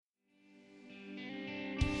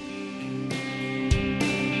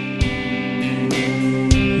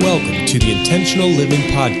to the Intentional Living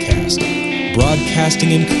Podcast,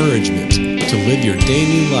 broadcasting encouragement to live your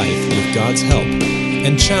daily life with God's help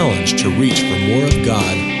and challenge to reach for more of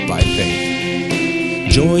God by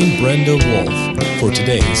faith. Join Brenda Wolf for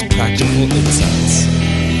today's practical insights.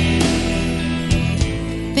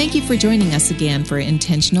 Thank you for joining us again for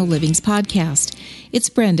Intentional Living's podcast. It's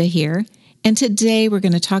Brenda here, and today we're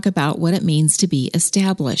going to talk about what it means to be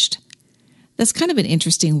established. That's kind of an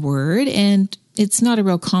interesting word, and it's not a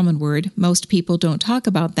real common word. Most people don't talk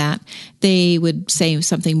about that. They would say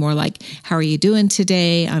something more like, how are you doing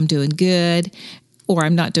today? I'm doing good, or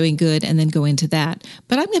I'm not doing good, and then go into that.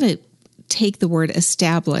 But I'm going to take the word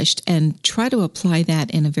established and try to apply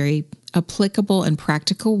that in a very applicable and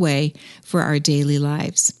practical way for our daily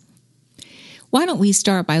lives. Why don't we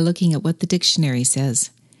start by looking at what the dictionary says?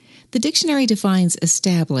 The dictionary defines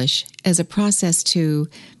establish as a process to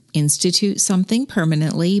institute something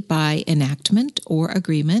permanently by enactment or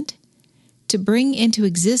agreement, to bring into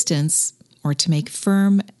existence or to make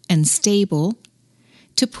firm and stable,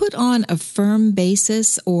 to put on a firm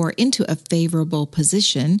basis or into a favorable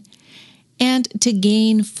position, and to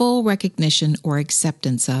gain full recognition or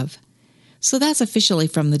acceptance of. So that's officially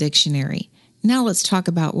from the dictionary. Now let's talk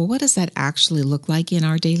about, well, what does that actually look like in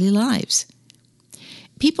our daily lives?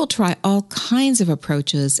 People try all kinds of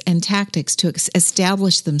approaches and tactics to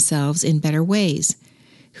establish themselves in better ways.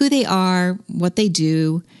 Who they are, what they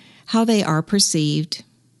do, how they are perceived,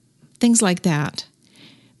 things like that.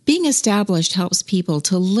 Being established helps people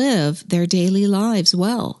to live their daily lives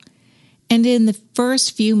well. And in the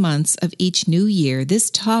first few months of each new year,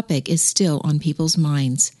 this topic is still on people's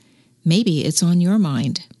minds. Maybe it's on your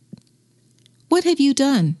mind. What have you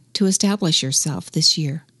done to establish yourself this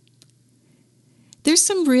year? There's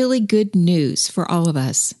some really good news for all of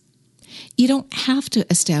us. You don't have to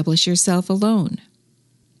establish yourself alone.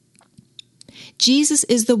 Jesus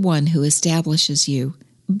is the one who establishes you,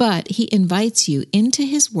 but he invites you into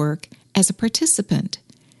his work as a participant.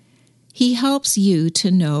 He helps you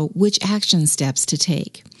to know which action steps to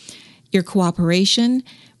take. Your cooperation,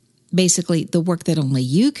 basically the work that only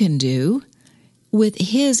you can do, with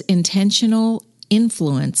his intentional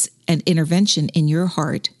influence and intervention in your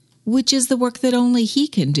heart, which is the work that only he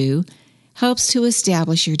can do, helps to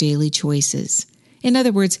establish your daily choices. In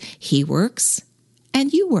other words, he works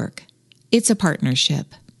and you work. It's a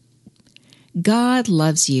partnership. God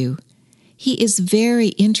loves you. He is very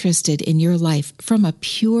interested in your life from a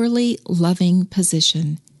purely loving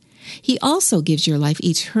position. He also gives your life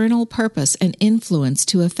eternal purpose and influence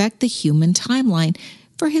to affect the human timeline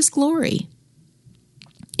for his glory.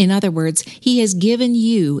 In other words, he has given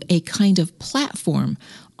you a kind of platform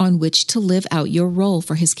on which to live out your role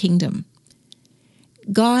for his kingdom.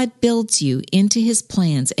 God builds you into his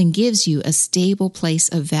plans and gives you a stable place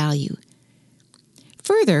of value.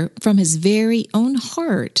 Further, from his very own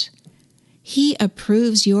heart, he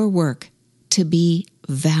approves your work to be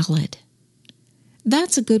valid.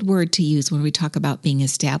 That's a good word to use when we talk about being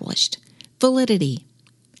established. Validity.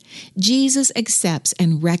 Jesus accepts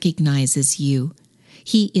and recognizes you.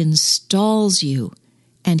 He installs you,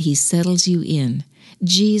 and he settles you in.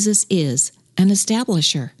 Jesus is an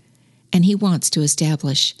establisher, and he wants to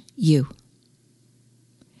establish you.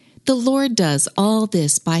 The Lord does all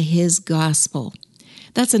this by his gospel.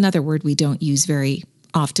 That's another word we don't use very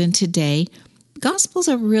often today. Gospel's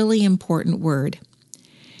a really important word.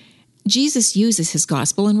 Jesus uses his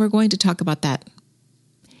gospel, and we're going to talk about that.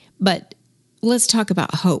 But let's talk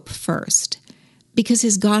about hope first, because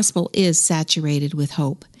his gospel is saturated with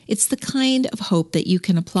hope. It's the kind of hope that you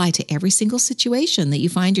can apply to every single situation that you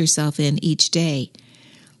find yourself in each day.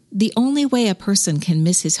 The only way a person can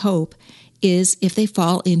miss his hope is if they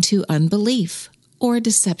fall into unbelief or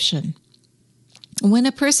deception. When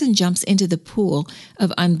a person jumps into the pool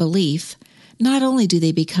of unbelief, not only do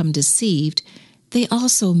they become deceived, they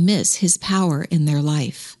also miss his power in their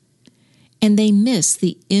life. And they miss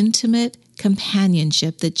the intimate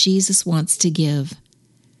companionship that Jesus wants to give.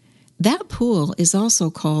 That pool is also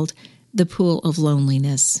called the pool of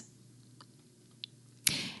loneliness.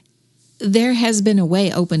 There has been a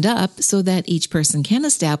way opened up so that each person can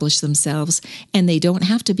establish themselves and they don't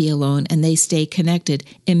have to be alone, and they stay connected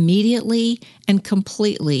immediately and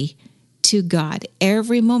completely to God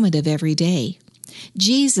every moment of every day.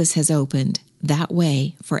 Jesus has opened that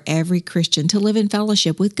way for every Christian to live in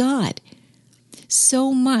fellowship with God.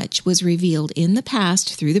 So much was revealed in the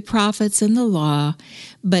past through the prophets and the law,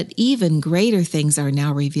 but even greater things are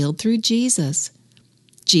now revealed through Jesus.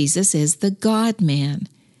 Jesus is the God-man.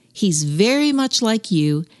 He's very much like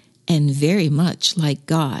you and very much like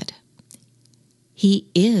God. He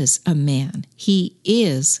is a man. He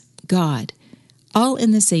is God. all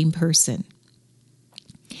in the same person.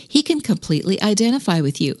 He can completely identify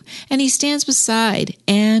with you, and he stands beside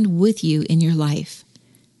and with you in your life.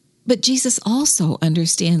 But Jesus also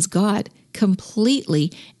understands God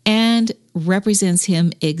completely and represents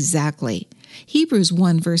him exactly. Hebrews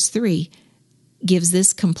 1 verse 3 gives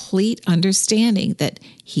this complete understanding that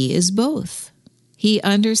he is both. He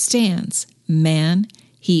understands man,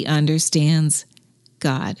 he understands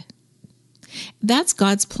God. That's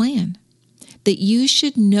God's plan, that you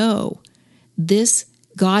should know this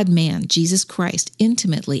God-man, Jesus Christ,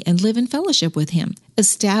 intimately and live in fellowship with him,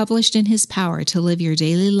 established in his power to live your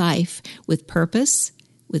daily life with purpose,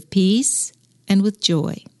 with peace, and with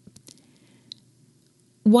joy.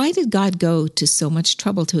 Why did God go to so much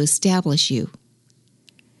trouble to establish you?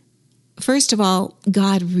 First of all,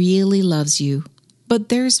 God really loves you, but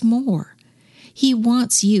there's more. He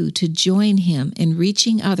wants you to join him in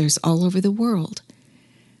reaching others all over the world.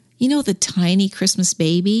 You know the tiny Christmas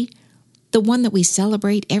baby, the one that we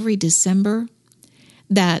celebrate every December,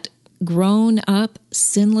 that grown-up,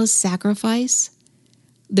 sinless sacrifice,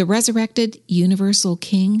 the resurrected universal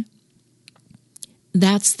King?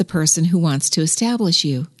 That's the person who wants to establish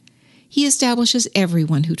you. He establishes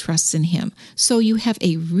everyone who trusts in him, so you have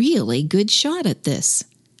a really good shot at this.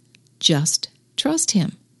 Just trust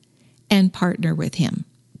him and partner with him.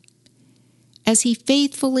 As he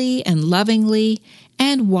faithfully and lovingly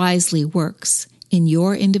and wisely works in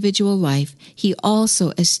your individual life, he also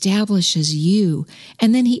establishes you,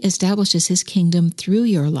 and then he establishes his kingdom through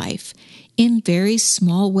your life in very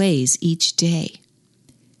small ways each day.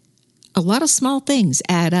 A lot of small things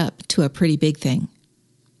add up to a pretty big thing.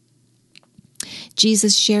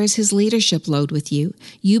 Jesus shares his leadership load with you.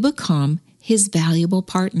 You become his valuable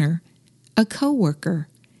partner, a co-worker,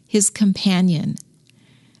 his companion.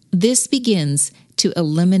 This begins to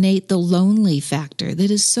eliminate the lonely factor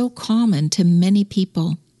that is so common to many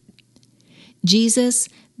people. Jesus,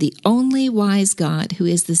 the only wise God who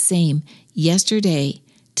is the same yesterday,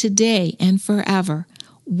 today, and forever,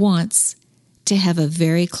 wants to have a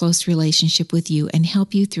very close relationship with you and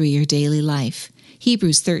help you through your daily life.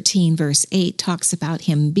 Hebrews 13 verse 8 talks about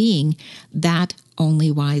him being that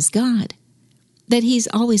only wise God, that he's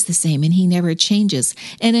always the same and he never changes.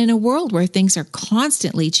 And in a world where things are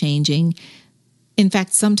constantly changing, in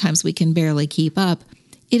fact, sometimes we can barely keep up,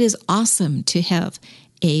 it is awesome to have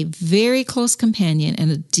a very close companion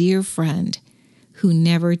and a dear friend who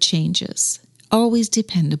never changes, always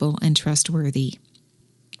dependable and trustworthy.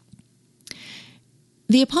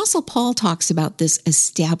 The Apostle Paul talks about this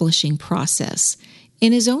establishing process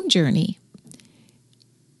in his own journey.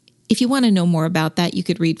 If you want to know more about that, you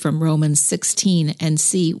could read from Romans 16 and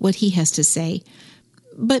see what he has to say.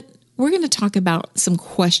 But we're going to talk about some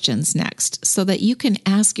questions next so that you can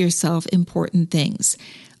ask yourself important things.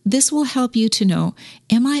 This will help you to know,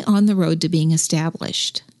 am I on the road to being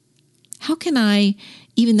established? How can I,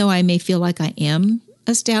 even though I may feel like I am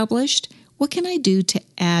established, what can I do to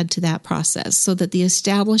add to that process so that the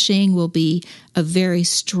establishing will be a very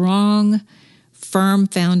strong, firm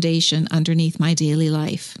foundation underneath my daily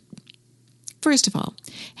life? First of all,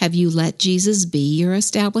 have you let Jesus be your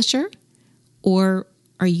establisher? Or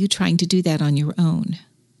are you trying to do that on your own?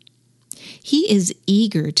 He is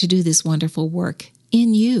eager to do this wonderful work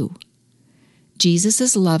in you. Jesus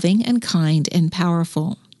is loving and kind and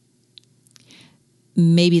powerful.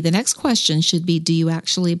 Maybe the next question should be, do you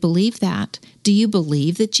actually believe that? Do you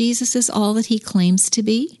believe that Jesus is all that he claims to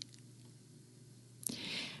be?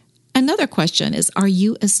 Another question is, are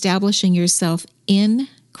you establishing yourself in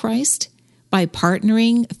Christ by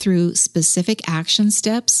partnering through specific action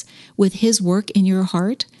steps with his work in your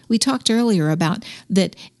heart? We talked earlier about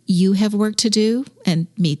that you have work to do, and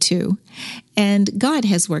me too, and God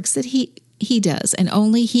has works that he does, and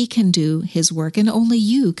only he can do his work, and only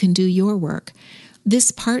you can do your work.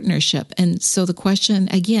 This partnership, and so the question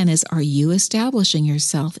again is, are you establishing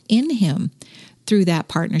yourself in him through that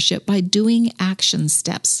partnership by doing action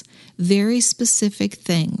steps, very specific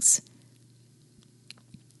things?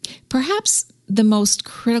 Perhaps the most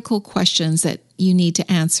critical questions that you need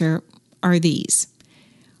to answer are these.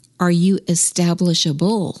 Are you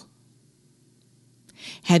establishable?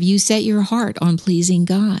 Have you set your heart on pleasing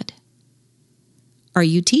God? Are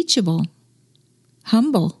you teachable?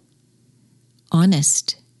 Humble?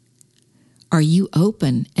 Honest? Are you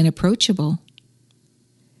open and approachable?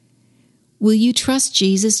 Will you trust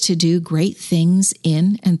Jesus to do great things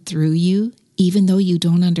in and through you, even though you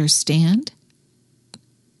don't understand?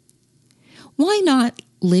 Why not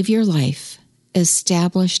live your life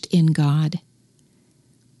established in God?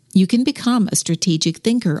 You can become a strategic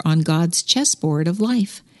thinker on God's chessboard of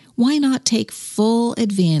life. Why not take full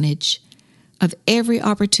advantage of every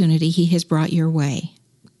opportunity He has brought your way.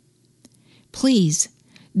 Please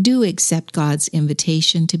do accept God's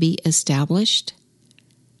invitation to be established.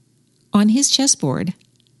 On His chessboard,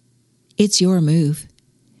 it's your move.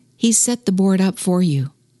 He's set the board up for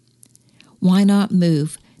you. Why not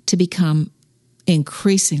move to become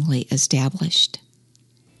increasingly established?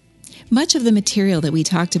 Much of the material that we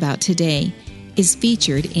talked about today is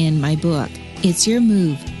featured in my book, It's Your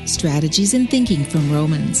Move, Strategies in Thinking from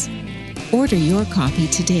Romans. Order your copy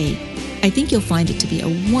today. I think you'll find it to be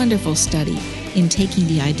a wonderful study in taking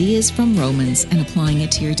the ideas from Romans and applying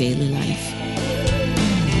it to your daily life.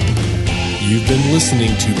 You've been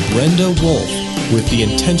listening to Brenda Wolf with the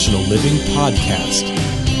Intentional Living Podcast.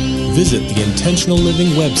 Visit the Intentional Living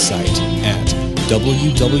website at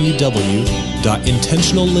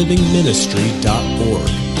www.intentionallivingministry.org,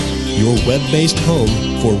 your web-based home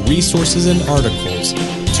for resources and articles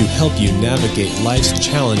to help you navigate life's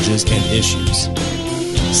challenges and issues.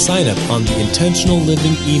 Sign up on the Intentional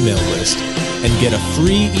Living email list and get a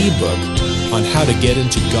free ebook on how to get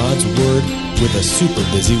into God's Word with a super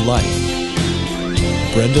busy life.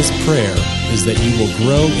 Brenda's prayer is that you will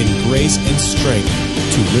grow in grace and strength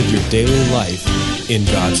to live your daily life in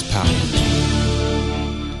God's power.